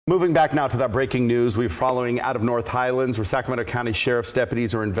Moving back now to that breaking news we're following out of North Highlands, where Sacramento County Sheriff's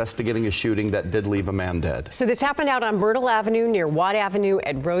deputies are investigating a shooting that did leave a man dead. So this happened out on Myrtle Avenue near Watt Avenue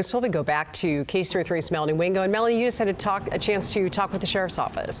at Roseville. We go back to KC3's Melanie Wingo. And Melanie, you just had a chance to talk with the sheriff's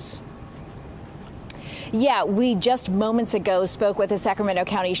office. Yeah, we just moments ago spoke with the Sacramento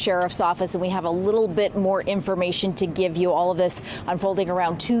County Sheriff's Office, and we have a little bit more information to give you. All of this unfolding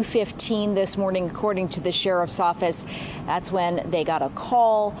around 2:15 this morning, according to the Sheriff's Office. That's when they got a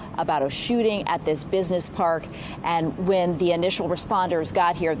call about a shooting at this business park. And when the initial responders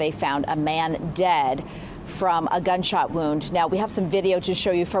got here, they found a man dead from a gunshot wound. Now, we have some video to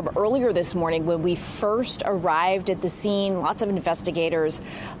show you from earlier this morning when we first arrived at the scene. Lots of investigators,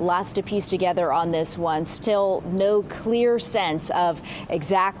 lots to piece together on this one. Still no clear sense of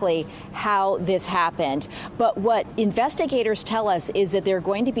exactly how this happened. But what investigators tell us is that they're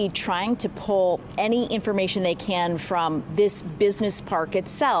going to be trying to pull any information they can from this business park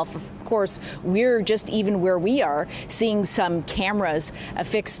itself. Of course, we're just even where we are seeing some cameras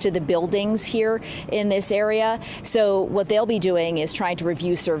affixed to the buildings here in this area. So what they'll be doing is trying to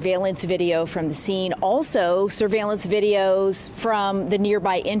review surveillance video from the scene, also surveillance videos from the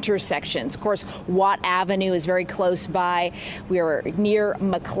nearby intersections. Of course, Watt Avenue is very close by. We are near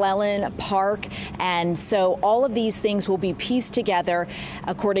McClellan Park. And so all of these things will be pieced together,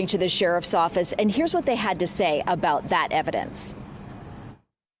 according to the Sheriff's Office. And here's what they had to say about that evidence.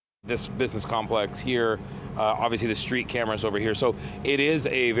 This business complex here, obviously the street cameras over here. So it is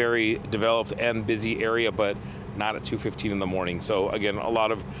a very developed and busy area, but not at 2:15 in the morning. So again, a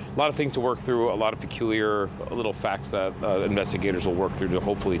lot of things to work through, a lot of peculiar little facts that investigators will work through to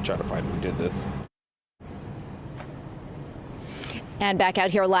hopefully try to find who did this. And back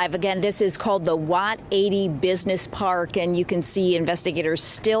out here live again, this is called the Watt 80 Business Park, and you can see investigators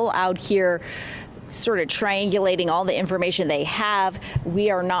still out here sort of triangulating all the information they have. We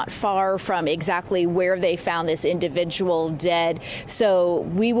are not far from exactly where they found this individual dead. So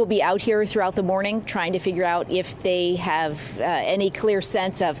we will be out here throughout the morning trying to figure out if they have any clear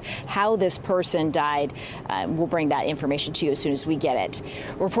sense of how this person died. We'll bring that information to you as soon as we get it.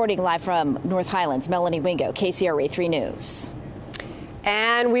 Reporting live from North Highlands, Melanie Wingo, KCRA 3 News.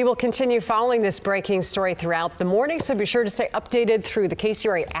 And we will continue following this breaking story throughout the morning, so be sure to stay updated through the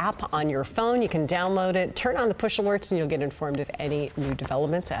KCRA app on your phone. You can download it, turn on the push alerts, and you'll get informed of any new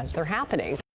developments as they're happening.